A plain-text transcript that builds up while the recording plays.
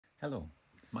Hello,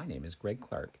 my name is Greg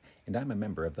Clark, and I'm a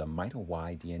member of the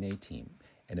YDNA team,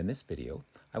 and in this video,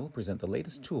 I will present the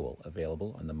latest tool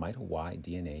available on the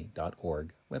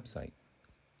YDNA.org website.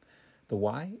 The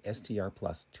Y-STR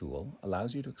tool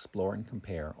allows you to explore and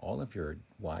compare all of your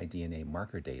YDNA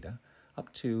marker data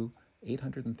up to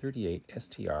 838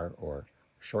 STR or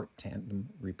short tandem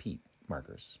repeat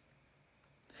markers.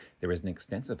 There is an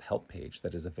extensive help page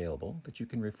that is available that you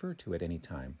can refer to at any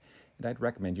time, and I'd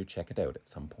recommend you check it out at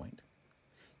some point.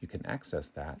 You can access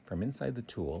that from inside the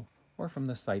tool or from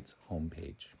the site's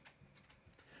homepage.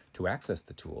 To access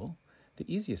the tool,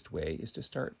 the easiest way is to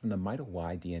start from the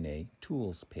YDNA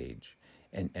Tools page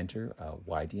and enter a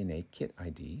YDNA kit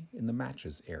ID in the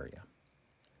Matches area.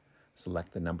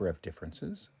 Select the number of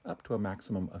differences up to a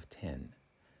maximum of 10.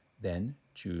 Then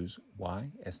choose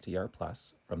Y-STR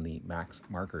Plus from the Max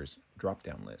Markers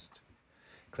drop-down list.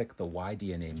 Click the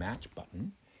YDNA Match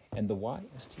button and the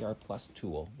Y-STR Plus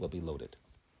tool will be loaded.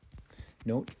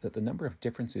 Note that the number of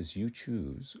differences you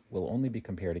choose will only be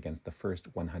compared against the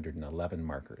first 111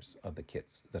 markers of the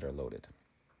kits that are loaded.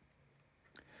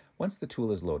 Once the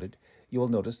tool is loaded, you will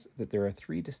notice that there are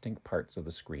three distinct parts of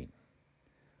the screen.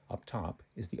 Up top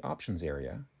is the Options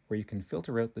area, where you can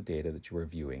filter out the data that you are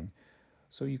viewing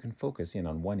so you can focus in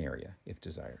on one area if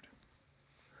desired.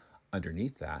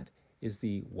 Underneath that is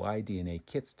the YDNA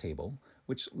Kits table,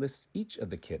 which lists each of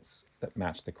the kits that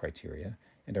match the criteria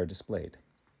and are displayed.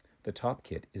 The top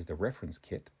kit is the reference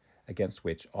kit against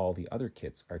which all the other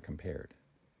kits are compared.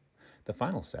 The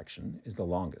final section is the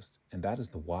longest, and that is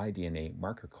the YDNA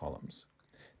marker columns.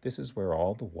 This is where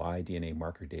all the YDNA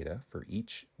marker data for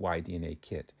each YDNA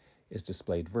kit is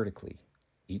displayed vertically.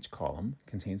 Each column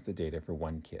contains the data for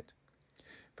one kit.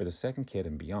 For the second kit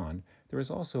and beyond, there is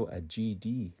also a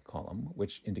GD column,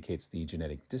 which indicates the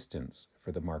genetic distance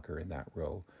for the marker in that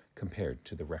row compared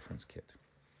to the reference kit.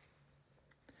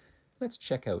 Let's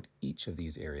check out each of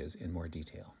these areas in more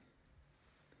detail.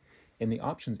 In the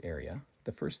Options area,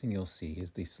 the first thing you'll see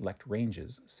is the Select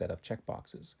Ranges set of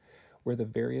checkboxes, where the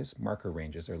various marker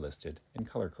ranges are listed and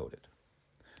color-coded.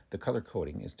 The color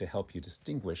coding is to help you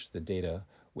distinguish the data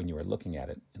when you are looking at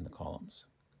it in the columns.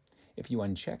 If you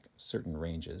uncheck certain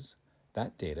ranges,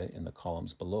 that data in the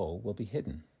columns below will be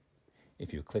hidden.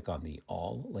 If you click on the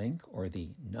All link or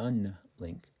the None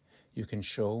link, you can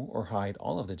show or hide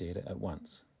all of the data at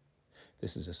once.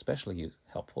 This is especially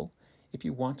helpful if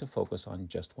you want to focus on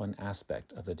just one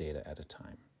aspect of the data at a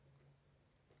time.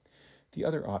 The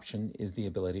other option is the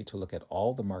ability to look at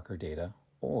all the marker data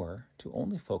or to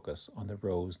only focus on the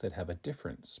rows that have a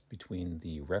difference between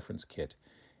the reference kit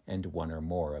and one or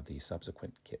more of the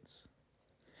subsequent kits.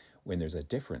 When there's a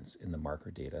difference in the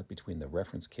marker data between the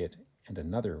reference kit and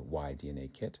another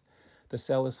YDNA kit, the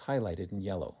cell is highlighted in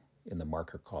yellow in the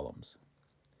marker columns.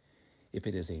 If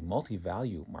it is a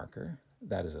multi-value marker,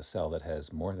 that is a cell that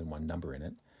has more than one number in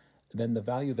it, then the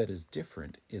value that is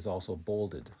different is also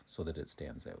bolded so that it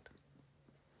stands out.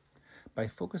 By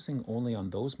focusing only on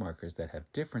those markers that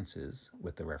have differences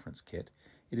with the reference kit,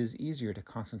 it is easier to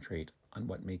concentrate on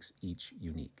what makes each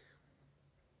unique.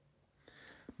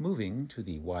 Moving to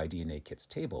the YDNA kits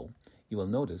table, you will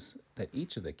notice that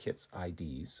each of the kit's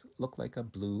IDs look like a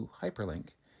blue hyperlink,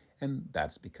 and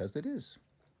that's because it is.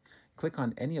 Click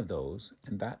on any of those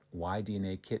and that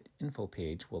YDNA kit info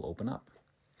page will open up.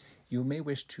 You may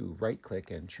wish to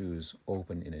right-click and choose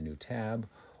Open in a new tab,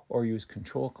 or use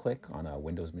Control-click on a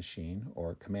Windows machine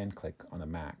or Command-click on a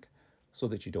Mac so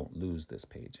that you don't lose this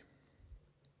page.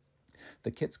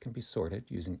 The kits can be sorted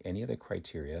using any of the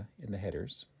criteria in the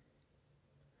headers.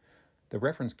 The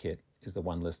reference kit is the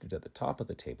one listed at the top of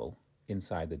the table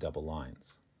inside the double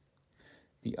lines.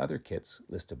 The other kits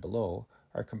listed below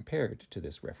are compared to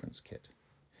this reference kit,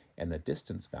 and the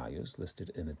distance values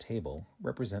listed in the table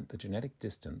represent the genetic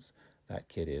distance that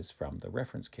kit is from the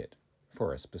reference kit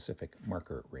for a specific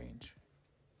marker range.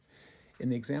 In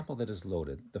the example that is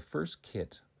loaded, the first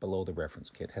kit below the reference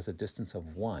kit has a distance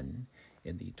of 1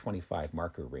 in the 25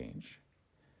 marker range.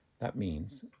 That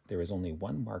means there is only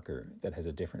one marker that has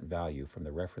a different value from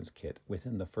the reference kit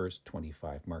within the first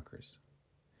 25 markers.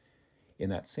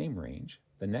 In that same range,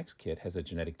 the next kit has a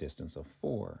genetic distance of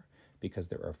 4 because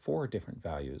there are 4 different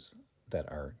values that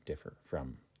differ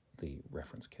from the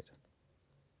reference kit.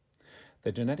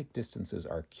 The genetic distances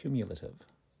are cumulative,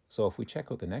 so if we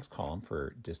check out the next column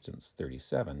for distance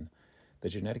 37, the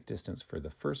genetic distance for the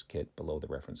first kit below the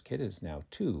reference kit is now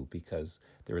 2 because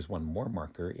there is one more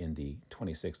marker in the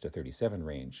 26 to 37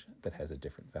 range that has a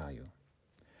different value.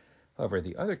 However,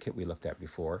 the other kit we looked at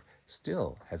before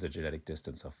still has a genetic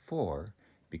distance of 4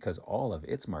 because all of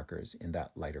its markers in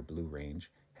that lighter blue range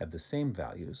have the same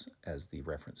values as the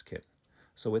reference kit.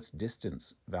 so its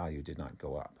distance value did not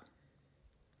go up.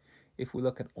 If we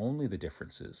look at only the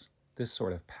differences, this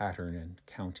sort of pattern and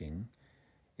counting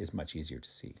is much easier to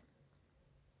see.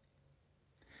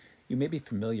 You may be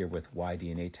familiar with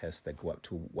Y-DNA tests that go up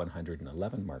to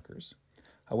 111 markers.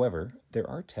 However, there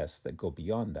are tests that go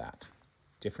beyond that,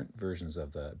 different versions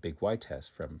of the Big Y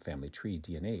test from family tree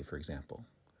DNA, for example.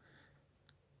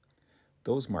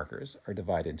 Those markers are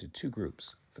divided into two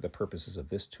groups for the purposes of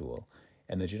this tool,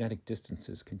 and the genetic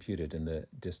distances computed in the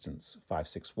distance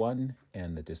 561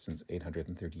 and the distance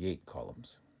 838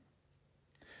 columns.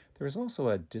 There is also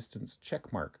a distance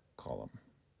checkmark column.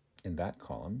 In that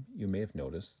column, you may have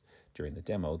noticed during the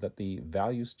demo that the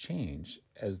values change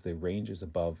as the ranges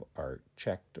above are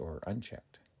checked or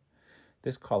unchecked.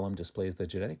 This column displays the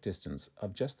genetic distance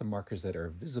of just the markers that are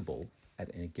visible at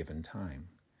any given time.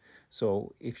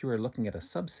 So if you are looking at a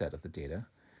subset of the data,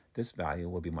 this value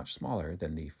will be much smaller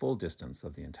than the full distance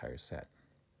of the entire set.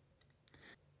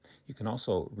 You can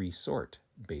also resort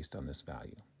based on this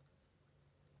value.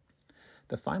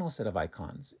 The final set of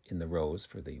icons in the rows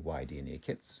for the Y-DNA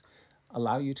kits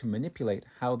allow you to manipulate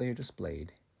how they are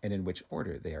displayed and in which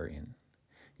order they are in.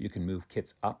 You can move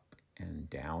kits up and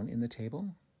down in the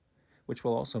table, which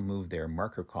will also move their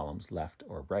marker columns left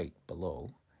or right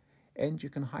below, and you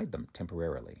can hide them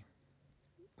temporarily.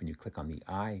 When you click on the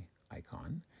I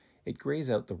icon, it grays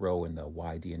out the row in the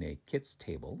Y-DNA kits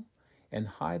table and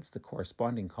hides the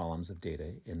corresponding columns of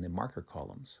data in the marker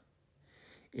columns.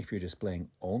 If you're displaying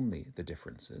only the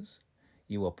differences,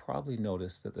 you will probably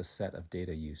notice that the set of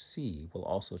data you see will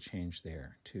also change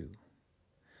there too.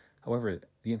 However,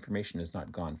 the information is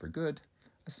not gone for good.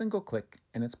 A single click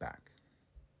and it's back.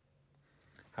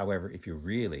 However, if you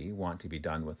really want to be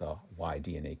done with a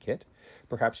Y-DNA kit,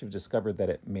 perhaps you've discovered that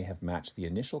it may have matched the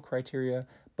initial criteria,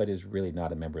 but is really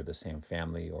not a member of the same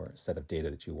family or set of data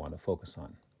that you want to focus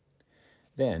on.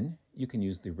 Then you can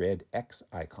use the red X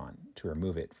icon to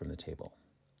remove it from the table.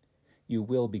 You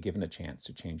will be given a chance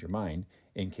to change your mind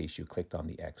in case you clicked on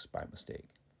the X by mistake.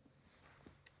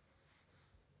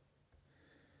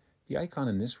 The icon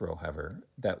in this row, however,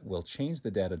 that will change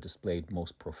the data displayed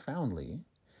most profoundly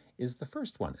is the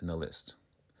first one in the list,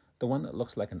 the one that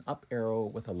looks like an up arrow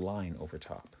with a line over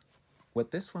top.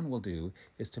 What this one will do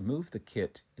is to move the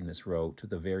kit in this row to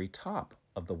the very top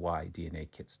of the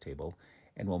Y-DNA kits table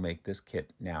and will make this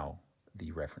kit now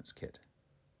the reference kit.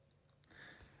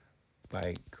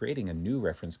 By creating a new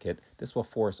reference kit, this will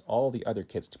force all the other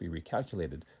kits to be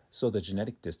recalculated, so the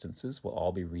genetic distances will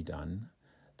all be redone,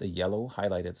 the yellow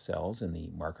highlighted cells in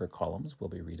the marker columns will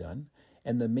be redone,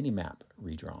 and the mini-map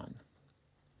redrawn.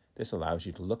 This allows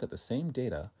you to look at the same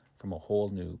data from a whole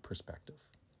new perspective.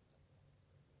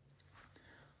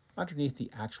 Underneath the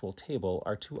actual table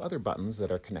are two other buttons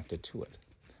that are connected to it.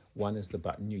 One is the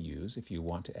button you use if you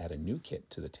want to add a new kit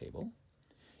to the table.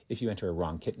 If you enter a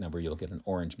wrong kit number, you'll get an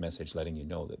orange message letting you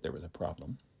know that there was a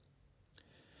problem.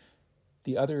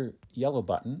 The other yellow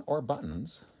button, or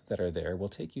buttons, that are there will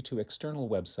take you to external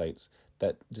websites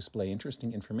that display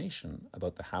interesting information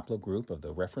about the haplogroup of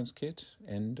the reference kit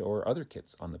and or other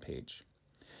kits on the page.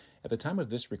 At the time of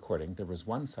this recording, there was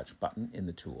one such button in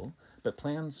the tool, but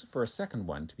plans for a second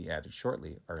one to be added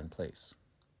shortly are in place.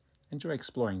 Enjoy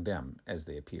exploring them as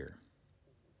they appear.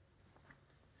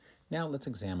 Now let's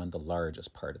examine the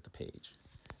largest part of the page.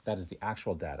 That is the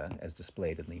actual data as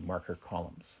displayed in the marker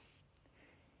columns.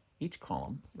 Each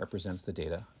column represents the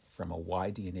data from a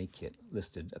Y-DNA kit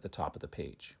listed at the top of the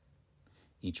page.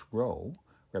 Each row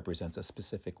represents a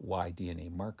specific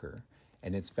Y-DNA marker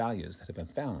and its values that have been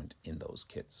found in those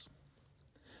kits.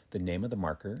 The name of the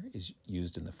marker is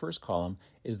used in the first column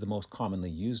is the most commonly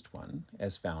used one,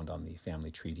 as found on the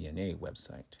Family Tree DNA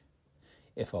website.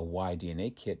 If a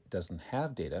Y-DNA kit doesn't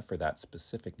have data for that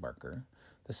specific marker,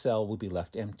 the cell will be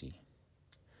left empty.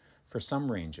 For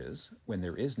some ranges, when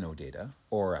there is no data,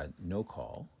 or a no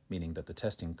call, meaning that the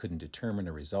testing couldn't determine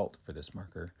a result for this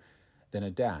marker, then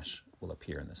a dash will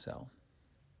appear in the cell.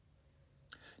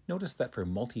 Notice that for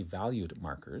multi-valued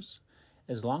markers,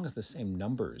 as long as the same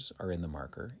numbers are in the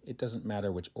marker, it doesn't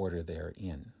matter which order they are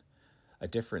in. A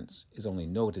difference is only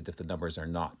noted if the numbers are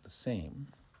not the same.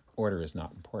 Order is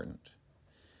not important.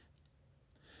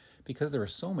 Because there are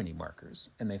so many markers,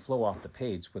 and they flow off the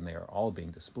page when they are all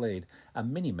being displayed, a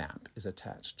mini-map is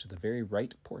attached to the very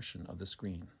right portion of the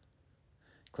screen.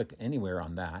 Click anywhere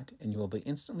on that, and you will be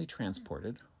instantly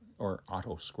transported, or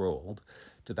auto-scrolled,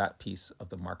 to that piece of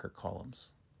the marker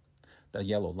columns. The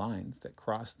yellow lines that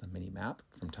cross the mini-map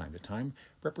from time to time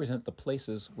represent the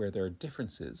places where there are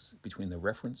differences between the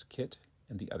reference kit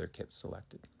and the other kits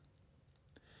selected.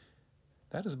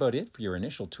 That is about it for your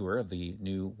initial tour of the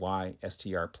new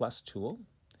Y-STR Plus tool.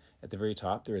 At the very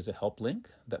top, there is a help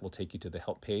link that will take you to the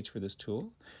help page for this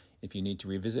tool. If you need to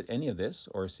revisit any of this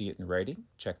or see it in writing,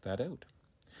 check that out.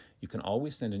 You can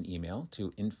always send an email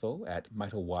to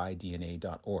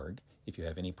info@mitoydna.org if you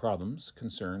have any problems,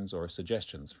 concerns, or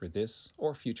suggestions for this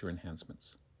or future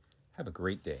enhancements. Have a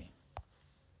great day.